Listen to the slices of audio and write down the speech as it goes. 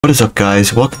What is up,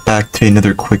 guys? Welcome back to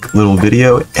another quick little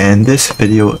video. And this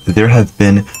video, there have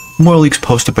been more leaks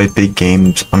posted by big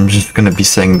games. I'm just gonna be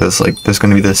saying this, like there's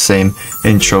gonna be the same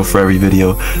intro for every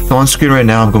video. So on screen right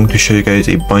now, I'm going to show you guys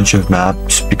a bunch of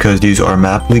maps because these are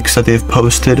map leaks that they've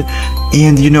posted.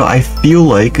 And you know, I feel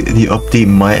like the update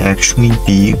might actually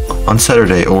be on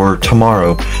Saturday or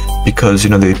tomorrow, because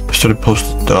you know they started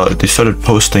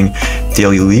posting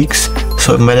daily leaks.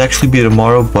 So it might actually be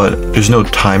tomorrow, but there's no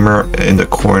timer in the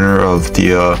corner of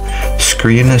the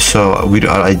screen, so I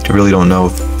really don't know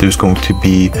if there's going to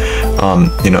be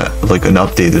you know, like an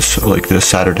update this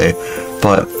Saturday.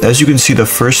 But as you can see, the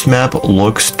first map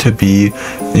looks to be,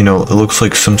 you know, it looks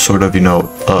like some sort of, you know,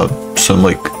 some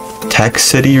like tech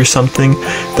city or something.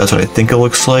 That's what I think it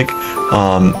looks like.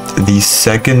 The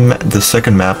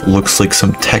second map looks like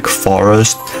some tech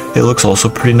forest. It looks also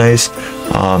pretty nice.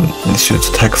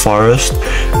 It's tech forest.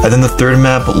 And then the third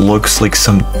map looks like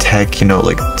some tech, you know,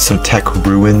 like some tech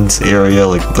ruins area,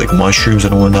 like mushrooms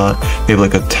and whatnot. Maybe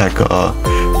like a tech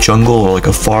jungle or like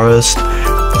a forest.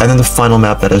 And then the final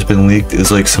map that has been leaked is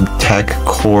like some tech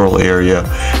coral area.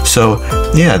 So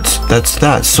yeah, that's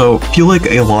that. So I feel like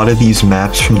a lot of these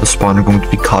maps from the spawn are going to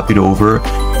be copied over,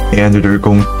 and they're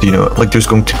going to, you know, like there's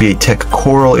going to be a tech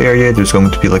coral area, there's going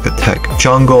to be like a tech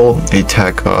jungle, a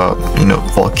tech you know,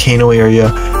 volcano area.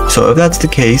 So if that's the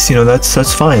case, you know, that's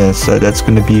fine. That's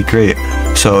going to be great.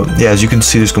 So yeah, as you can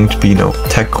see, there's going to be, you know,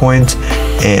 tech coins.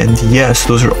 And yes,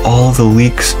 those are all the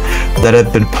leaks that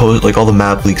have been posted, like all the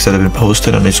map leaks that have been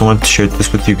posted. And I just wanted to share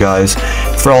this with you guys,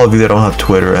 for all of you that don't have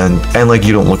Twitter and like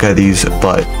you don't look at these,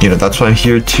 but you know, that's why I'm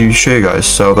here to show you guys.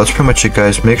 So that's pretty much it,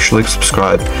 guys. Make sure to like,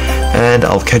 subscribe, and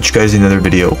I'll catch you guys in another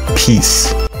video.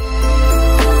 Peace.